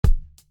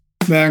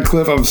Man,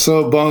 Cliff, I'm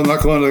so bummed I'm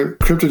not going to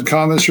Cryptid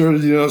Con this year.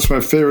 You know, it's my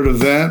favorite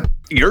event.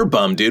 You're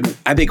bummed, dude.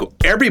 I think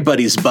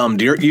everybody's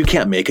bummed. You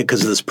can't make it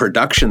because of this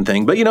production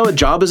thing. But, you know, a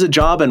job is a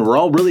job, and we're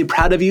all really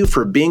proud of you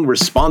for being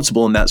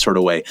responsible in that sort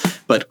of way.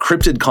 But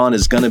Cryptid Con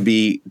is going to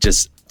be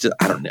just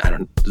I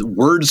don't,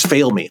 words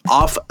fail me.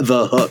 Off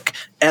the hook.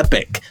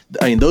 Epic.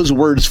 I mean, those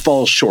words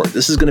fall short.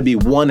 This is going to be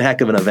one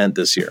heck of an event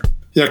this year.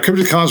 Yeah,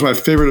 Cryptid Con is my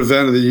favorite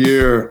event of the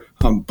year.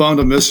 I'm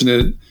bummed I'm missing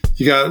it.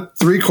 You got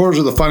 3/4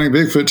 of the Finding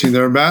Bigfoot team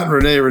there. Matt and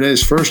Renee.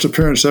 Renee's first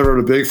appearance ever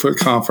at a Bigfoot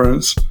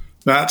conference.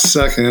 Matt's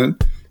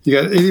second. You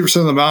got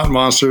 80% of the mountain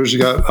monsters. You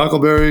got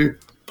Huckleberry,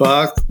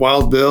 Buck,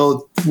 Wild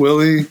Bill,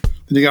 Willie. Then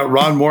you got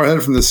Ron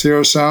Moorhead from the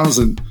Sierra Sounds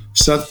and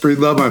Seth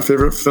Breedlove, my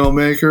favorite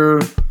filmmaker.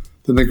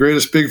 Then the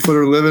greatest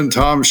Bigfooter living,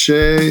 Tom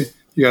Shea.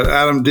 You got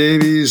Adam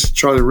Davies,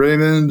 Charlie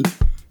Raymond.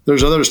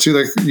 There's others too,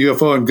 like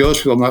UFO and Ghost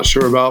people I'm not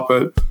sure about.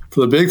 But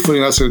for the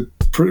Bigfooting, that's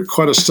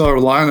quite a stellar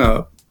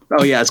lineup.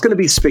 Oh, yeah, it's going to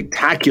be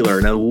spectacular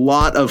and a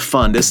lot of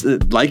fun. This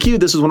is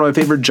one of my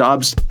favorite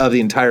jobs of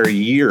the entire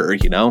year,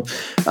 you know.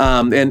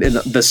 And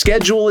the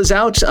schedule is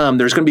out.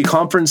 There's going to be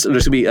there's going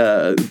to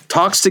be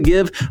talks to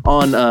give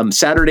on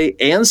Saturday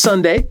and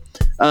Sunday.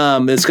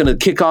 It's going to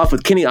kick off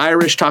with Kenny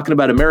Irish talking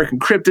about American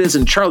cryptids,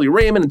 and Charlie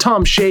Raymond and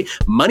Tom Shea.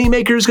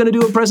 Moneymaker is going to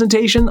do a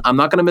presentation. I'm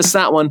not going to miss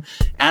that one.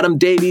 Adam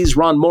Davies,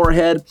 Ron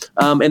Moorhead.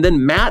 And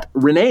then Matt,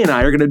 Renee, and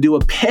I are going to do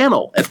a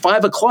panel at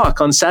 5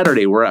 o'clock on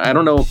Saturday where I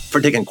don't know if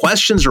we're taking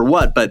questions or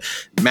what, but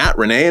Matt,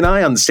 Renee, and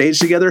I on the stage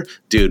together.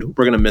 Dude,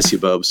 we're going to miss you,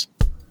 Bobes.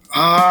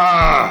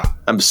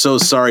 I'm so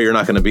sorry you're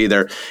not going to be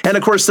there. And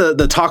of course,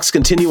 the talks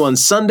continue on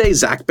Sunday.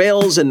 Zach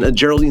Bales and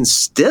Geraldine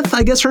Stith,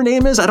 I guess her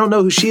name is. I don't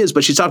know who she is,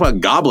 but she's talking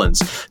about goblins,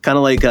 kind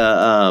of like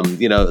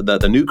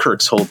the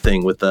Newkirk's whole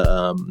thing with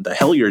the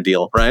Hellier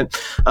deal, right?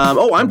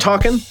 I'm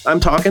talking.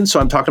 So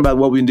I'm talking about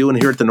what we've been doing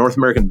here at the North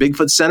American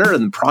Bigfoot Center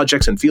and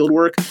projects and field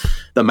work.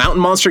 The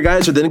Mountain Monster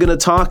guys are then going to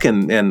talk,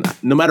 and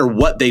no matter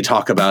what they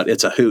talk about,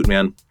 it's a hoot,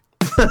 man.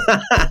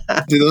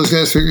 Dude, those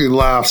guys make me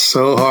laugh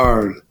so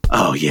hard.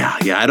 Oh yeah.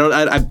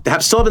 I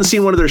still haven't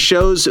seen one of their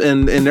shows,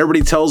 and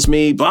everybody tells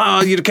me, you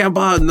can't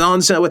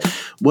nonsense.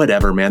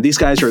 Whatever, man. These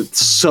guys are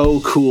so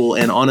cool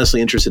and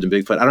honestly interested in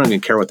Bigfoot. I don't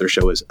even care what their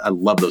show is. I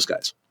love those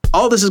guys.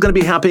 All this is going to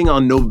be happening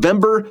on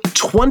November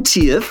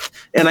 20th,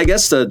 and I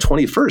guess the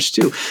 21st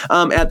too,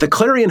 at the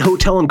Clarion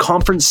Hotel and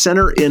Conference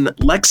Center in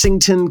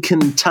Lexington,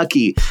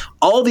 Kentucky.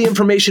 All the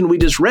information we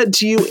just read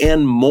to you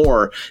and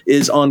more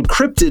is on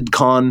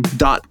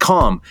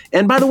cryptidcon.com.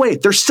 And by the way,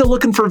 they're still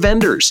looking for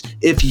vendors.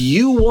 If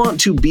you want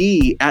to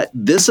be at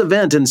this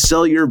event and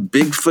sell your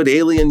Bigfoot,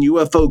 alien,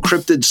 UFO,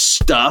 cryptid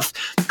stuff,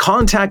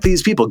 contact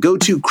these people. Go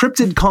to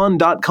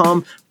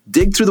cryptidcon.com.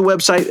 Dig through the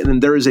website, and then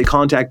there is a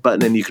contact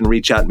button, and you can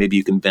reach out. Maybe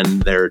you can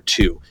vend there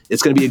too.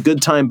 It's going to be a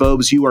good time,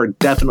 Bobes. You are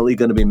definitely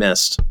going to be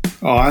missed.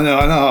 Oh, I know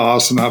how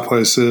awesome that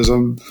place is.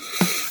 I'm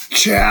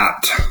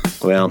chapped.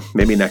 Well,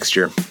 maybe next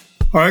year.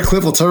 All right,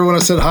 Cliff, I'll tell everyone I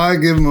said hi.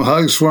 Give them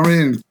hugs for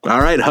me. All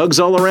right, hugs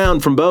all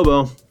around from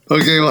Bobo.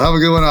 Okay, well, have a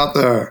good one out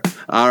there.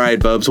 All right,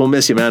 Bobes, we'll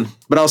miss you, man.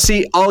 But I'll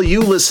see all you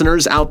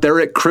listeners out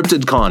there at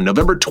CryptidCon,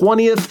 November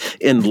 20th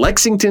in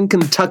Lexington,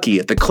 Kentucky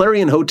at the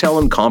Clarion Hotel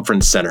and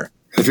Conference Center.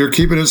 If you're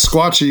keeping it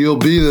squatchy, you'll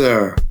be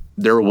there.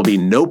 There will be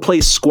no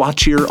place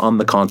squatchier on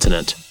the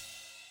continent.